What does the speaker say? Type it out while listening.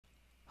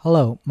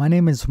Hello, my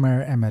name is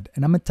Humair Ahmed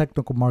and I'm a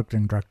Technical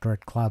Marketing Director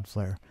at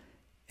Cloudflare.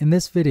 In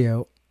this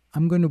video,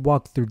 I'm going to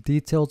walk through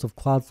details of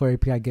Cloudflare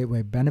API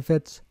Gateway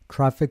benefits,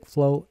 traffic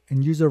flow,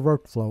 and user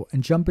workflow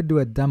and jump into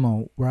a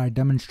demo where I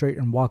demonstrate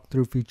and walk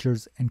through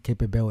features and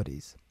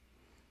capabilities.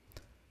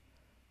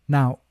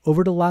 Now,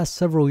 over the last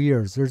several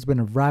years, there's been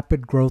a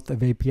rapid growth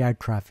of API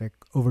traffic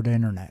over the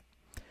internet.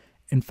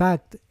 In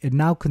fact, it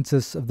now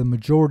consists of the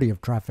majority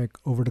of traffic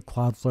over the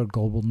Cloudflare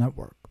global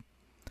network.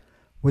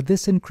 With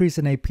this increase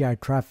in API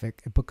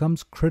traffic, it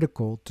becomes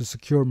critical to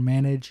secure,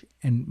 manage,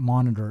 and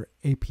monitor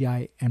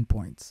API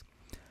endpoints.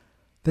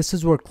 This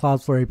is where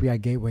Cloudflare API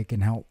Gateway can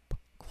help.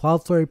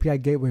 Cloudflare API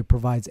Gateway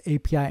provides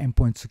API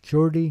endpoint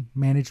security,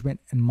 management,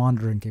 and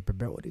monitoring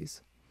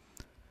capabilities.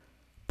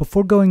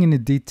 Before going into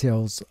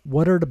details,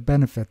 what are the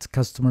benefits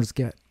customers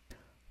get?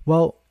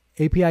 Well,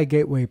 API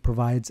Gateway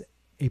provides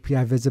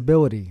API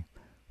visibility.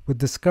 With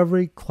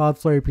Discovery,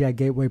 Cloudflare API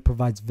Gateway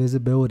provides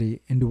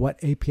visibility into what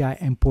API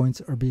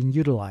endpoints are being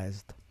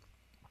utilized.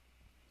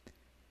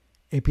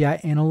 API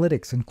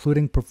analytics,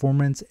 including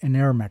performance and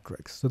error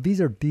metrics. So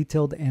these are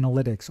detailed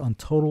analytics on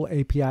total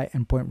API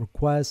endpoint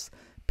requests,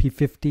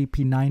 P50,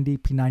 P90,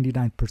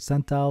 P99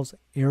 percentiles,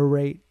 error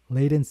rate,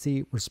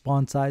 latency,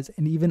 response size,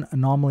 and even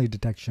anomaly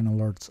detection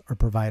alerts are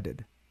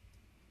provided.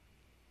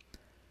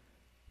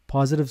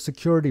 Positive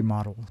security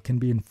model can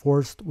be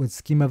enforced with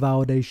schema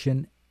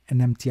validation and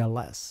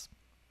MTLS.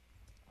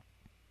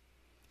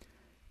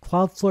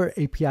 Cloudflare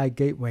API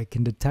Gateway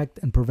can detect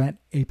and prevent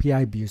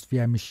API abuse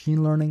via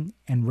machine learning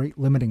and rate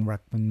limiting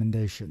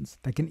recommendations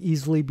that can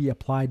easily be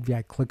applied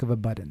via click of a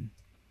button.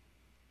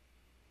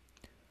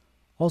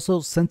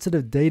 Also,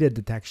 sensitive data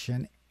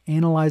detection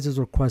analyzes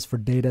requests for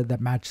data that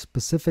match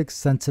specific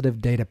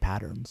sensitive data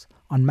patterns.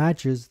 On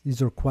matches,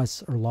 these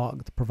requests are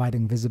logged,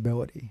 providing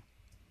visibility.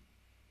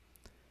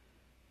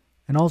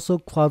 And also,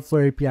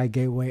 Cloudflare API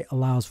Gateway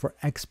allows for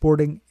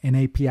exporting an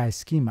API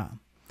schema.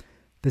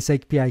 This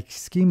API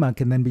schema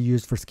can then be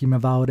used for schema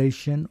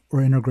validation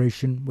or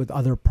integration with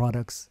other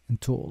products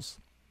and tools.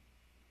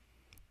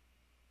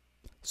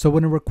 So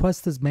when a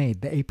request is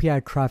made, the API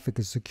traffic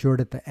is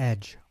secured at the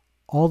edge.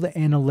 All the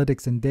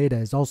analytics and data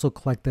is also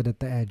collected at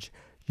the edge.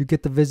 You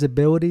get the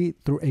visibility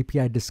through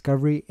API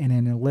discovery and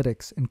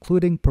analytics,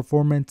 including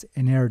performance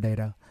and error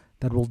data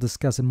that we'll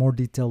discuss in more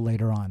detail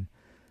later on.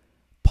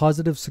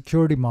 Positive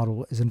security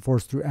model is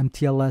enforced through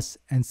MTLS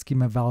and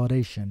schema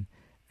validation,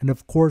 and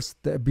of course,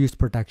 the abuse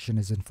protection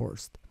is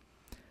enforced.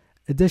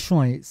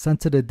 Additionally,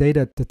 sensitive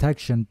data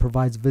detection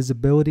provides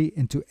visibility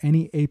into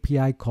any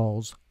API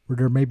calls where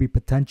there may be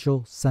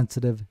potential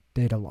sensitive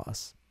data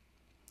loss.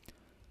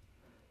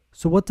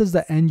 So what does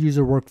the end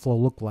user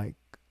workflow look like?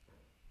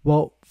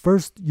 Well,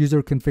 first,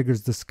 user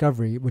configures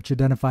discovery, which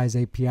identifies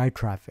API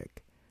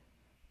traffic.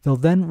 They'll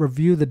then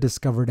review the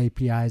discovered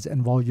APIs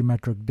and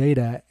volumetric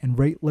data and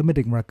rate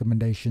limiting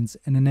recommendations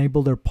and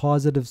enable their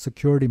positive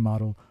security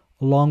model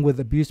along with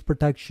abuse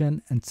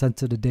protection and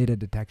sensitive data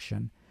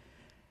detection.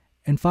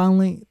 And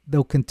finally,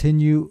 they'll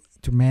continue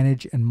to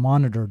manage and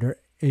monitor their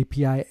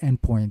API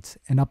endpoints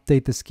and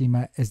update the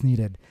schema as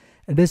needed.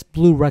 And this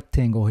blue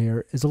rectangle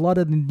here is a lot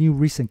of the new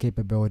recent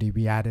capability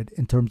we added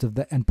in terms of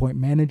the endpoint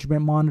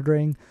management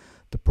monitoring,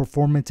 the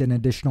performance and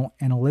additional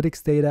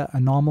analytics data,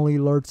 anomaly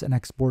alerts, and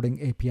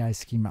exporting API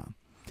schema.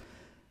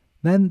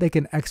 Then they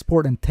can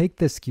export and take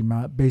this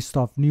schema based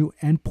off new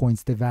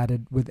endpoints they've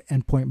added with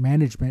endpoint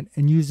management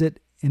and use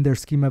it in their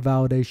schema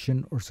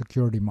validation or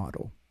security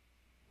model.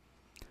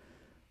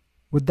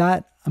 With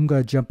that, I'm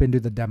going to jump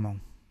into the demo.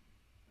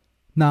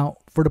 Now,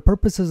 for the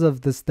purposes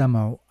of this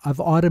demo,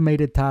 I've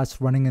automated tasks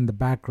running in the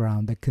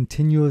background that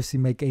continuously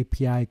make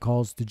API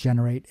calls to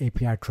generate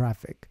API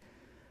traffic.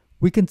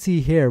 We can see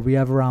here we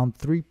have around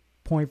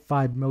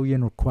 3.5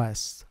 million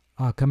requests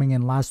coming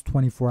in last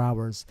 24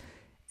 hours.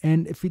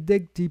 And if we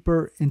dig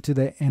deeper into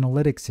the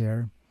analytics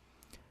here,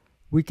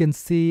 we can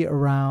see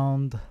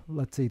around,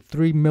 let's say,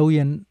 3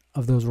 million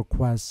of those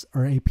requests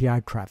are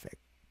API traffic.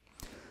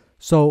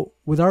 So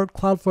with our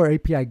Cloudflare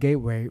API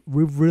Gateway,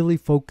 we've really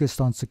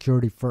focused on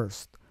security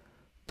first.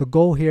 The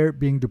goal here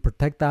being to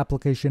protect the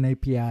application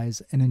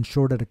APIs and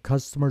ensure that a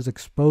customer's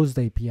exposed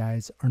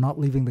APIs are not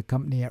leaving the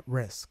company at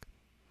risk.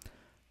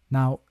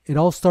 Now, it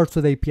all starts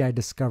with API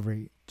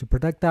discovery. To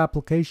protect the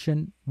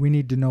application, we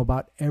need to know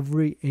about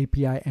every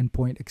API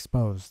endpoint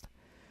exposed.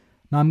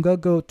 Now, I'm going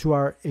to go to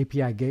our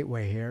API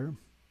Gateway here.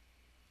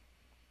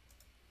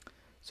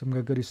 So I'm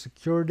going to go to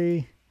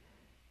security.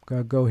 I'm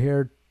going to go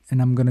here,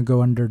 and I'm going to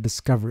go under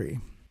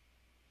discovery.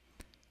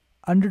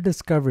 Under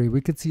discovery,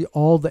 we can see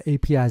all the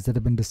APIs that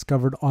have been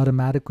discovered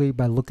automatically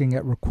by looking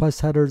at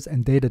request headers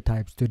and data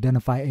types to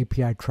identify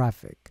API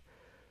traffic.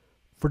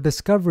 For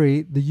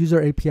discovery, the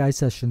user API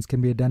sessions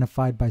can be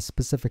identified by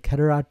specific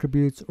header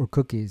attributes or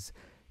cookies.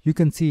 You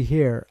can see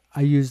here,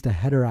 I used a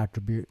header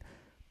attribute,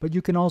 but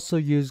you can also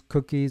use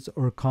cookies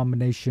or a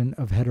combination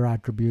of header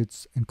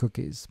attributes and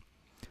cookies.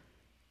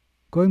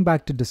 Going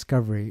back to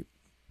discovery,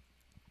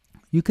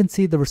 you can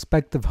see the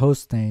respective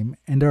host name,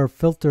 and there are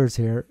filters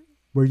here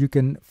where you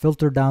can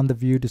filter down the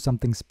view to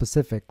something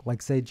specific,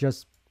 like say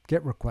just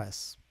GET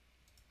requests.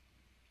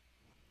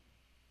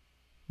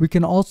 We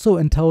can also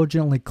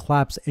intelligently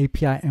collapse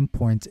API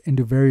endpoints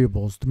into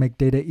variables to make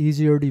data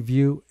easier to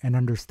view and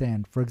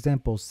understand. For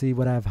example, see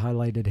what I have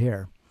highlighted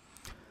here.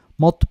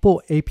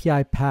 Multiple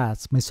API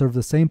paths may serve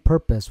the same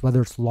purpose,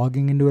 whether it's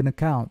logging into an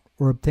account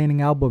or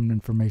obtaining album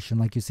information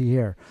like you see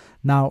here.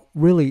 Now,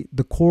 really,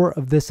 the core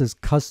of this is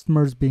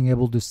customers being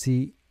able to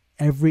see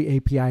every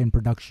API in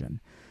production.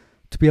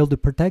 To be able to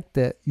protect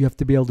it, you have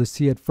to be able to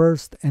see it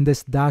first, and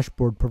this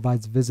dashboard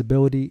provides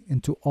visibility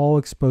into all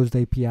exposed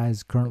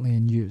APIs currently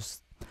in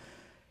use.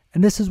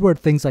 And this is where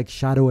things like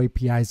shadow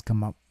APIs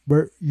come up,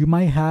 where you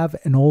might have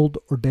an old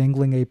or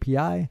dangling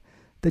API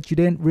that you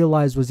didn't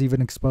realize was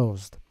even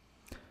exposed.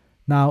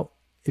 Now,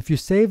 if you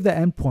save the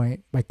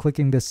endpoint by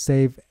clicking this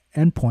Save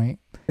Endpoint,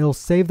 it'll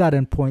save that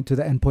endpoint to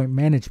the Endpoint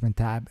Management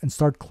tab and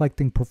start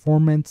collecting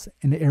performance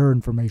and error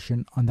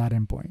information on that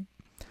endpoint.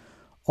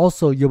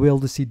 Also, you'll be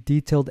able to see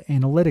detailed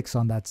analytics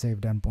on that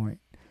saved endpoint.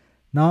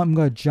 Now I'm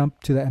going to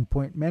jump to the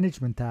Endpoint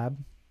Management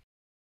tab.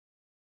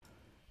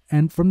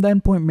 And from the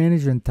Endpoint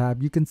Management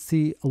tab, you can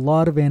see a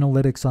lot of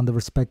analytics on the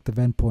respective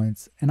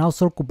endpoints, and I'll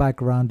circle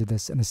back around to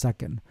this in a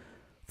second.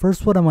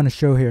 First, what I want to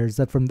show here is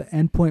that from the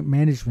Endpoint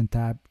Management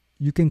tab,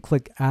 you can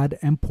click Add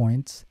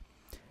Endpoints,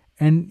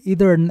 and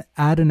either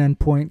add an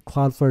endpoint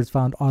Cloudflare is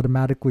found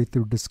automatically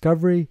through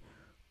discovery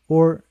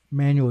or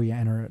manually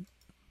enter it.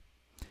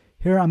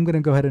 Here, I'm going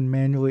to go ahead and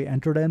manually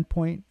enter the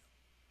endpoint.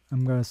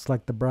 I'm going to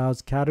select the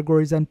Browse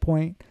Categories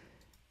endpoint,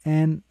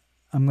 and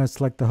I'm going to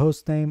select the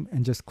host name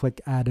and just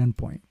click Add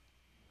Endpoint.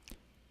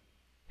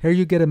 Here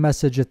you get a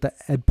message that the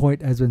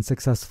endpoint has been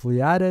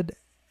successfully added,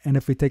 and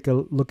if we take a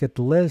look at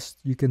the list,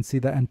 you can see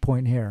the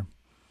endpoint here.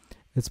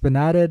 It's been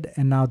added,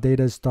 and now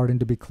data is starting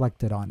to be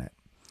collected on it.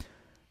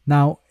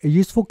 Now, a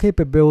useful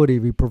capability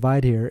we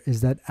provide here is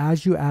that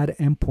as you add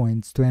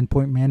endpoints to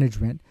endpoint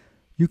management,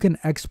 you can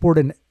export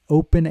an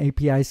open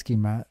API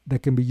schema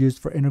that can be used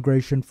for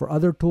integration for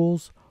other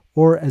tools,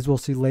 or as we'll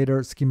see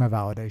later, schema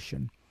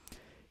validation.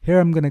 Here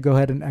I'm going to go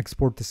ahead and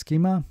export the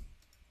schema.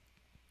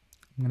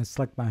 I'm going to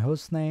select my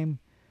host name,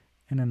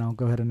 and then I'll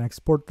go ahead and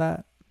export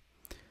that.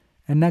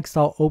 And next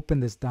I'll open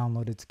this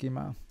downloaded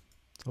schema.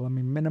 So let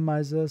me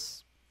minimize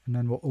this, and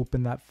then we'll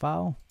open that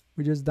file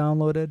we just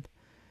downloaded.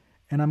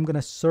 And I'm going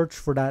to search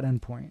for that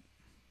endpoint.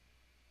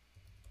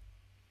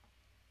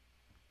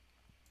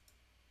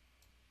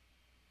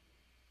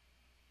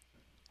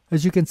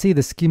 As you can see,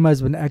 the schema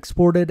has been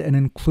exported and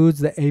includes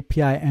the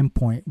API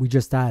endpoint we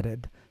just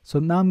added. So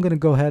now I'm going to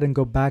go ahead and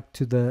go back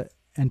to the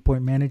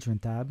Endpoint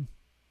Management tab.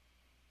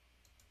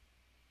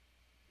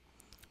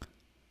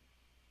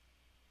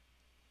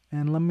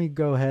 And let me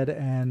go ahead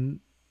and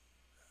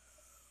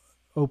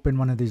open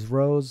one of these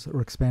rows or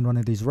expand one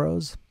of these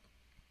rows.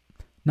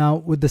 Now,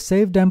 with the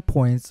saved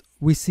endpoints,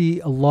 we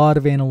see a lot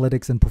of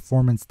analytics and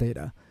performance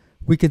data.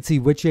 We can see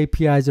which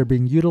APIs are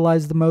being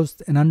utilized the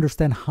most and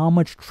understand how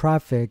much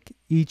traffic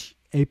each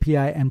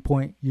API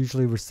endpoint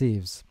usually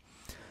receives.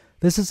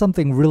 This is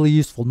something really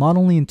useful, not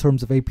only in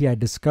terms of API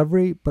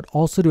discovery, but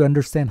also to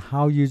understand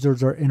how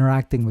users are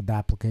interacting with the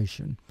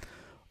application.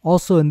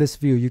 Also in this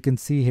view, you can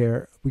see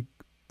here,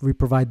 we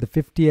provide the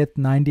 50th,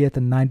 90th,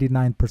 and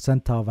 99th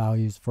percentile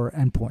values for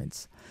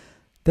endpoints.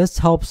 This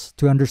helps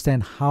to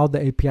understand how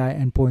the API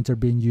endpoints are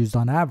being used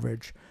on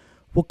average.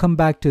 We'll come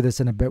back to this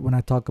in a bit when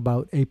I talk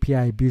about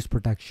API abuse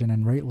protection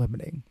and rate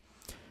limiting.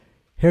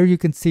 Here you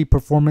can see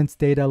performance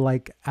data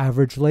like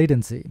average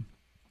latency,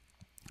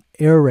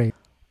 error rate,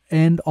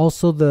 and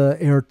also the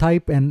error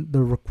type and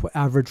the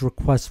average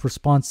request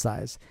response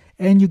size.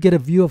 And you get a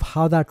view of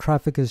how that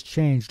traffic has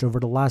changed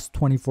over the last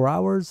 24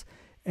 hours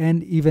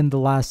and even the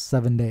last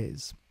 7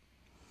 days.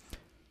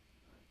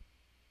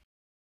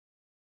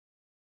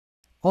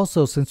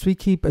 Also, since we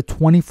keep a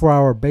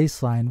 24-hour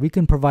baseline, we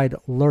can provide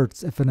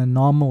alerts if an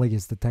anomaly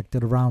is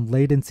detected around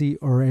latency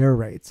or error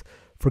rates.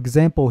 For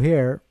example,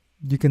 here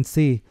you can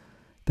see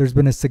there's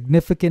been a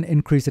significant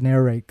increase in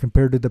error rate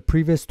compared to the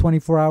previous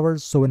 24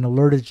 hours, so an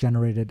alert is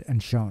generated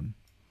and shown.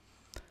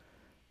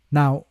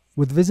 Now,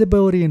 with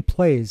visibility in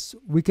place,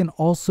 we can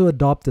also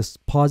adopt this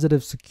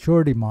positive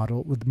security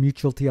model with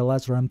mutual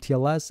TLS or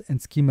MTLS and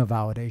schema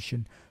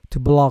validation to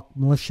block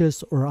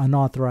malicious or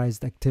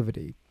unauthorized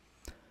activity.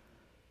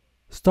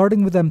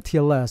 Starting with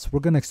MTLS, we're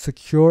going to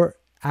secure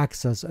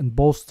access and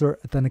bolster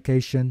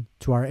authentication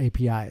to our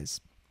APIs.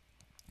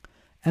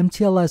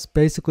 MTLS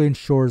basically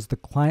ensures the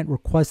client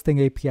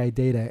requesting API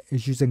data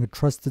is using a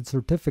trusted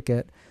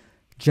certificate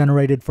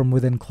generated from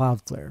within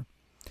Cloudflare.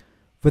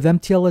 With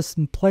MTLS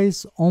in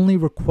place, only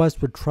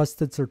requests with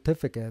trusted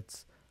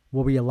certificates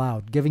will be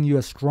allowed, giving you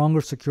a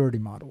stronger security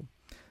model.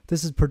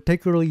 This is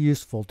particularly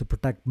useful to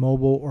protect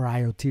mobile or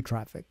IoT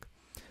traffic.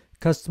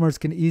 Customers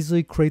can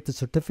easily create the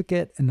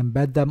certificate and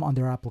embed them on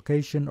their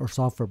application or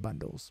software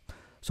bundles.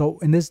 So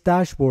in this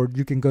dashboard,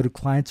 you can go to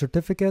Client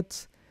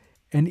Certificates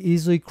and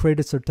easily create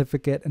a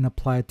certificate and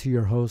apply it to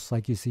your host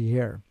like you see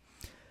here.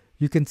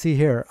 You can see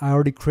here, I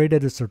already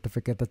created a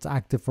certificate that's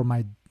active for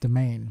my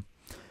domain.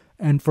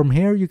 And from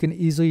here, you can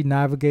easily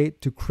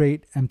navigate to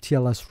create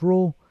MTLS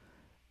rule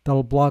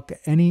that'll block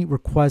any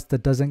request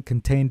that doesn't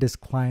contain this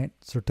client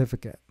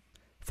certificate.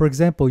 For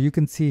example, you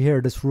can see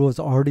here this rule has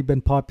already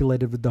been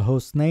populated with the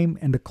host name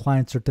and the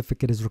client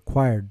certificate is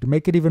required. To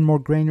make it even more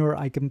granular,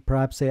 I can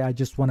perhaps say I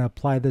just want to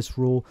apply this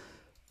rule,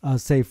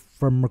 say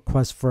from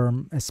request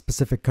from a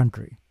specific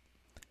country.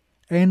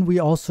 And we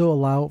also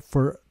allow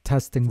for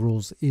testing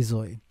rules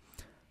easily.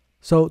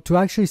 So to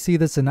actually see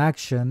this in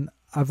action,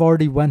 I've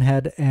already went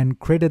ahead and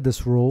created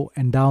this rule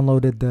and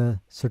downloaded the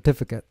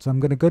certificate. So I'm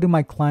going to go to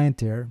my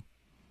client here.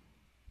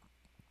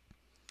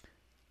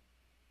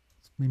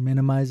 Let me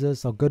minimize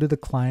this. I'll go to the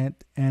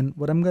client, and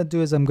what I'm going to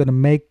do is I'm going to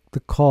make the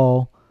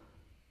call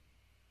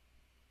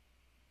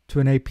to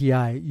an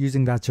API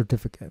using that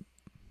certificate.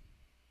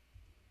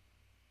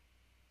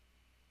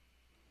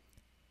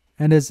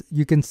 And as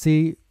you can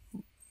see,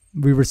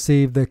 we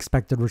received the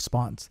expected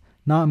response.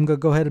 Now I'm going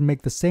to go ahead and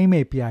make the same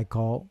API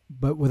call,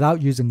 but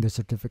without using the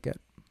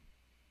certificate.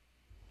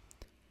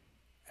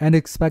 And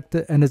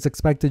as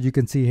expected, you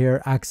can see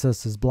here,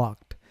 access is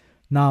blocked.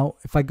 Now,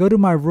 if I go to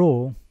my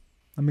rule,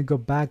 let me go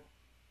back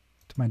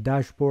to my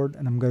dashboard,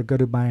 and I'm going to go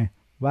to my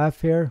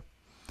WAF here.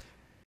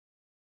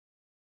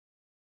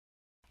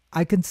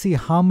 I can see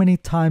how many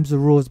times the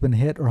rule has been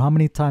hit or how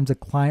many times a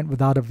client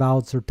without a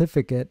valid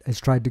certificate has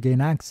tried to gain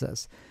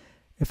access.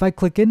 If I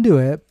click into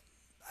it,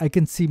 I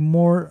can see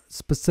more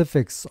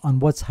specifics on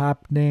what's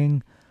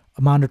happening,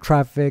 amount of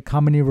traffic,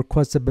 how many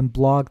requests have been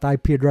blocked,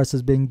 IP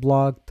addresses being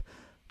blocked,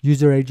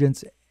 user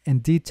agents,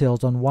 and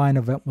details on why an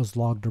event was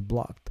logged or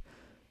blocked.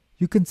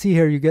 You can see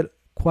here you get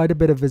quite a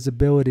bit of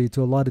visibility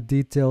to a lot of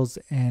details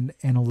and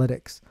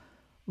analytics.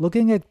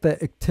 Looking at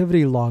the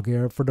activity log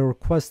here for the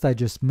request I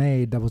just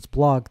made that was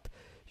blocked,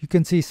 you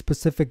can see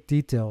specific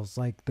details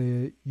like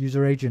the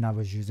user agent I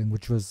was using,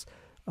 which was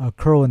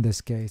curl in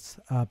this case,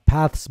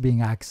 paths being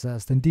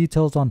accessed, and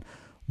details on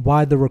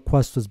why the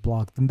request was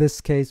blocked. In this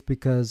case,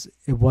 because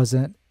it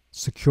wasn't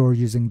secure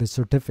using the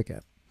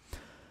certificate.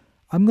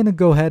 I'm going to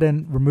go ahead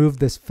and remove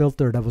this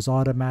filter that was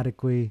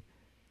automatically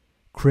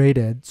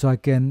created so I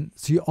can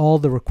see all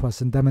the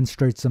requests and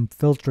demonstrate some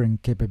filtering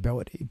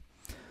capability.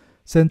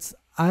 Since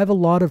I have a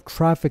lot of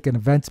traffic and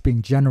events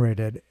being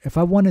generated, if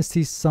I want to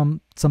see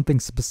something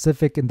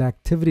specific in the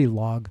activity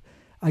log,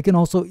 I can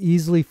also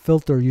easily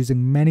filter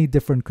using many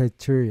different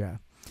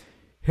criteria.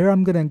 Here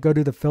I'm going to go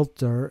to the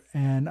filter,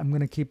 and I'm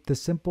going to keep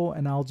this simple,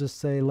 and I'll just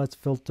say let's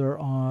filter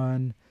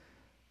on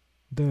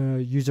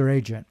the user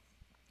agent.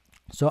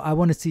 So I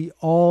want to see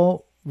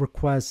all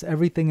requests,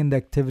 everything in the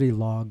activity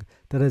log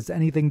that has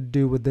anything to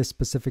do with this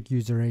specific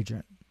user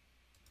agent.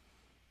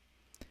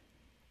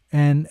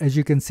 And as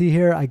you can see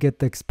here, I get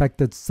the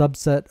expected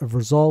subset of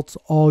results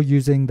all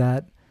using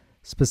that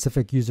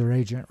specific user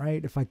agent,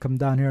 right? If I come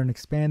down here and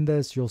expand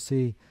this, you'll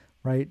see,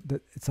 right,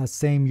 that it's that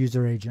same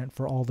user agent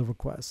for all the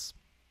requests.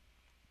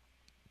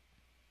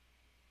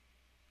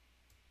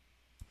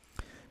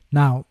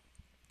 Now,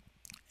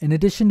 in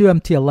addition to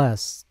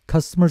MTLS,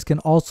 customers can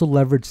also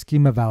leverage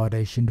schema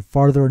validation to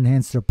further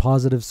enhance their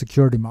positive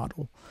security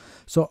model.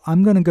 So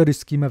I'm going to go to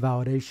schema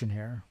validation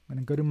here. I'm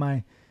going to go to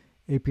my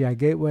API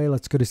gateway.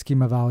 Let's go to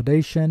schema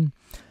validation.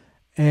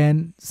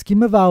 And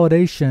schema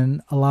validation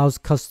allows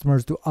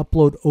customers to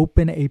upload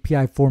open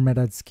API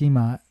formatted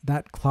schema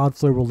that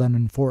Cloudflare will then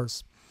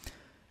enforce.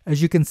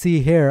 As you can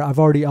see here, I've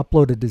already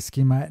uploaded the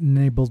schema and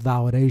enabled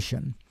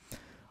validation.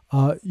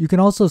 You can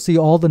also see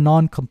all the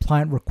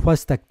non-compliant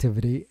request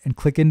activity and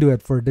click into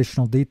it for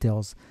additional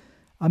details.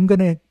 I'm going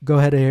to go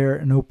ahead here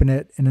and open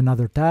it in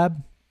another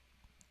tab.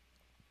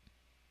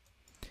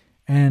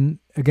 And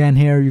again,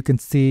 here you can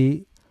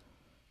see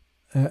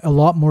a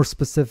lot more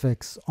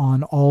specifics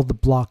on all the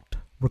blocked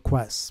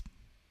requests.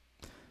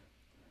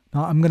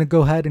 Now I'm going to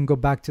go ahead and go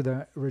back to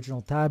the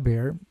original tab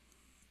here.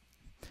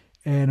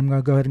 And I'm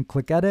going to go ahead and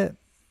click edit.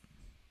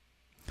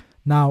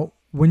 Now,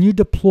 when you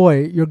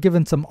deploy, you're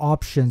given some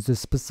options to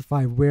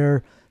specify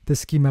where the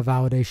schema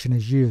validation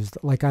is used,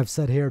 like I've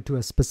set here to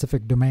a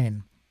specific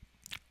domain.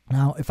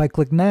 Now, if I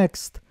click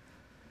next,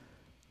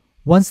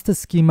 once the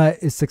schema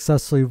is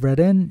successfully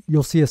written,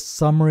 you'll see a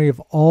summary of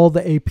all the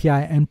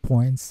API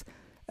endpoints,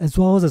 as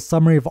well as a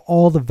summary of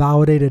all the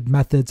validated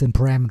methods and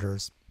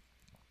parameters.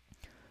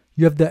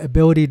 You have the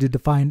ability to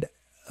define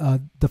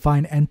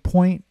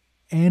endpoint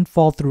and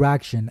fall through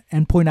action.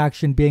 Endpoint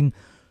action being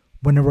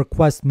when a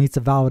request meets a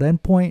valid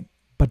endpoint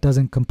but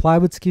doesn't comply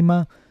with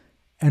schema,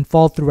 and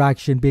fall through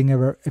action being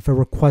if a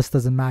request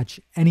doesn't match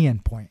any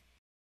endpoint.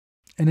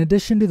 In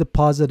addition to the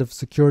positive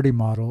security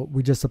model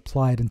we just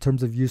applied in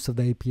terms of use of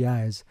the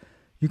APIs,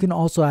 you can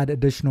also add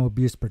additional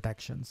abuse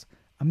protections.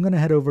 I'm going to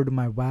head over to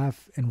my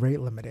WAF and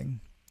rate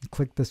limiting.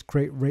 Click this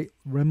create rate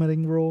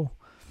limiting rule.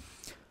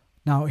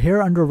 Now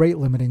here under rate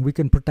limiting, we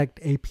can protect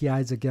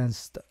APIs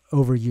against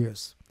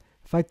overuse.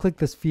 If I click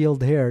this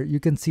field here, you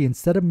can see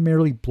instead of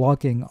merely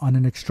blocking on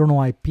an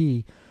external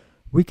IP,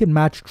 we can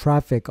match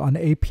traffic on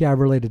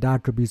API-related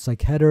attributes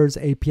like headers,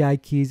 API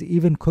keys,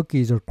 even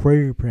cookies or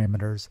query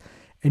parameters,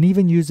 and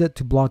even use it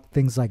to block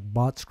things like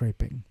bot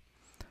scraping.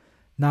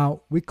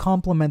 Now, we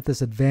complement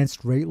this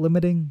advanced rate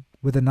limiting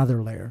with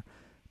another layer,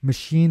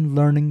 machine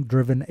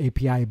learning-driven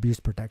API abuse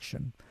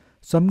protection.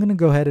 So I'm going to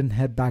go ahead and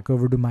head back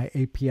over to my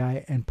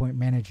API Endpoint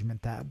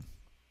Management tab.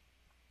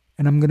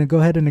 And I'm going to go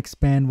ahead and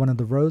expand one of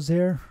the rows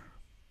here.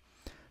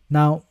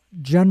 Now,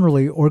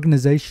 generally,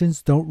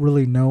 organizations don't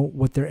really know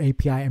what their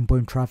API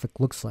endpoint traffic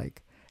looks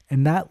like,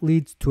 and that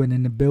leads to an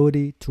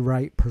inability to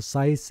write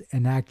precise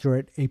and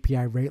accurate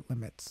API rate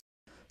limits.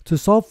 To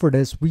solve for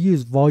this, we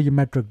use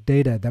volumetric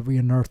data that we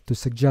unearth to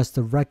suggest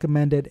the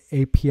recommended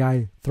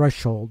API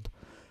threshold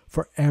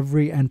for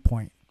every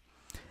endpoint.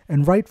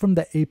 And right from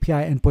the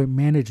API endpoint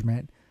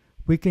management,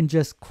 we can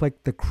just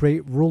click the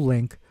Create Rule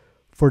link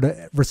for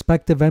the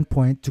respective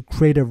endpoint to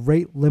create a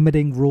rate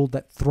limiting rule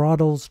that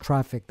throttles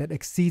traffic that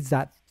exceeds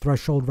that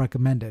threshold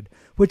recommended,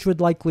 which would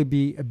likely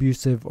be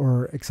abusive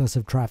or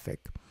excessive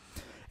traffic.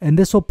 And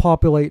this will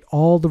populate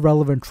all the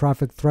relevant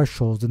traffic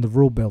thresholds in the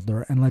rule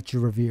builder and let you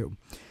review.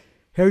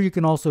 Here you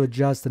can also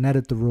adjust and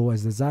edit the rule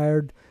as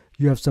desired.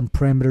 You have some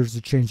parameters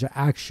to change the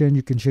action.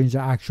 You can change the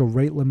actual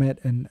rate limit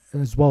and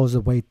as well as the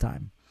wait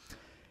time.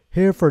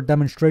 Here for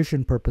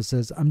demonstration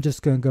purposes, I'm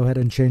just going to go ahead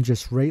and change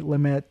this rate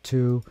limit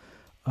to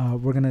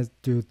we're going to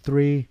do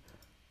 3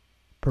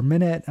 per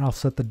minute, and I'll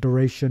set the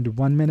duration to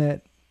 1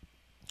 minute.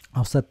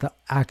 I'll set the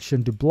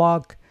action to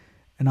block,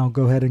 and I'll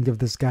go ahead and give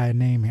this guy a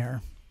name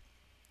here.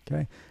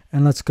 Okay,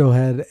 and let's go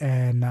ahead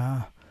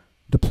and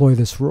deploy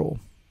this rule.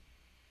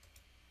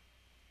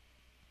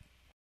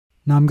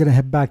 Now I'm going to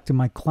head back to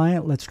my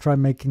client. Let's try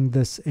making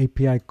this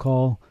API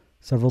call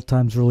several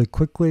times really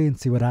quickly and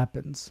see what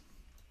happens.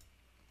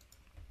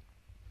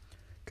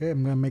 Okay,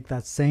 I'm going to make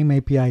that same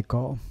API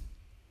call.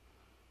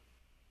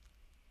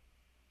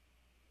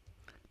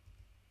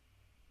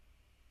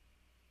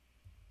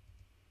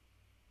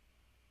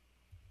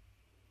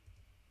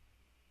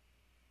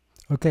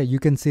 Okay, you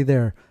can see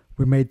there,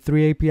 we made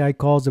 3 API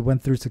calls. It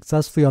went through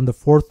successfully on the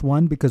 4th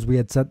one because we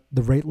had set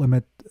the rate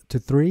limit to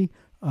 3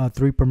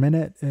 per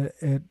minute.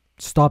 It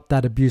stopped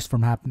that abuse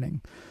from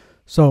happening.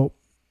 So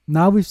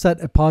now we've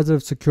set a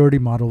positive security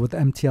model with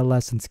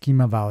MTLS and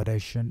schema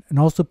validation, and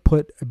also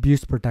put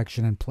abuse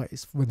protection in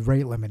place with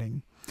rate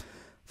limiting.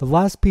 The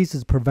last piece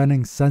is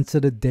preventing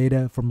sensitive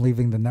data from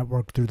leaving the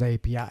network through the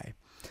API.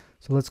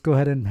 So let's go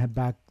ahead and head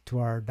back to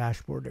our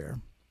dashboard here.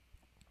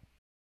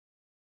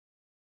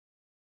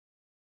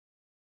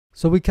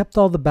 So we kept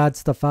all the bad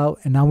stuff out,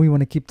 and now we want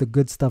to keep the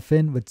good stuff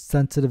in with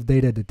sensitive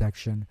data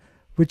detection,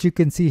 which you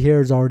can see here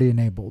is already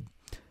enabled.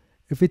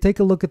 If we take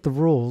a look at the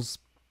rules,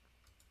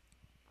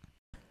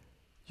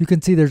 you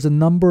can see there's a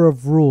number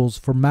of rules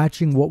for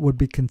matching what would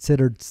be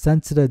considered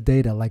sensitive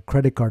data like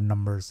credit card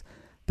numbers.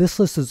 This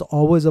list is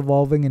always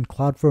evolving, and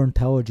Cloudflare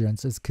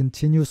Intelligence is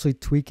continuously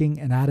tweaking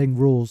and adding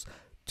rules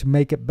to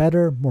make it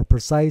better, more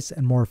precise,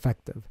 and more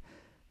effective.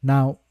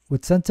 Now,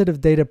 with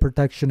sensitive data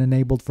protection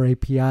enabled for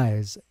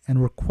APIs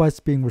and requests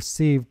being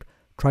received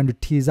trying to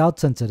tease out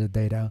sensitive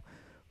data,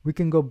 we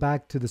can go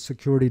back to the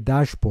security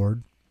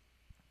dashboard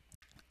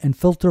and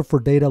filter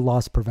for data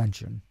loss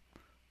prevention.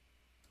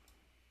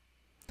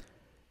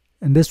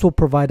 And this will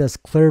provide us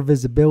clear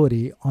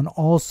visibility on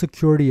all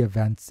security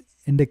events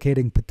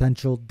indicating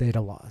potential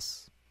data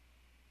loss.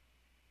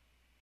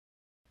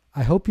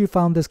 I hope you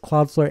found this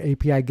Cloudflare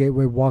API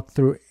Gateway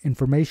walkthrough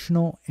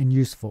informational and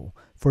useful.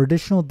 For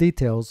additional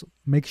details,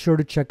 make sure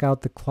to check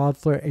out the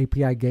Cloudflare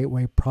API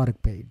Gateway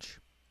product page.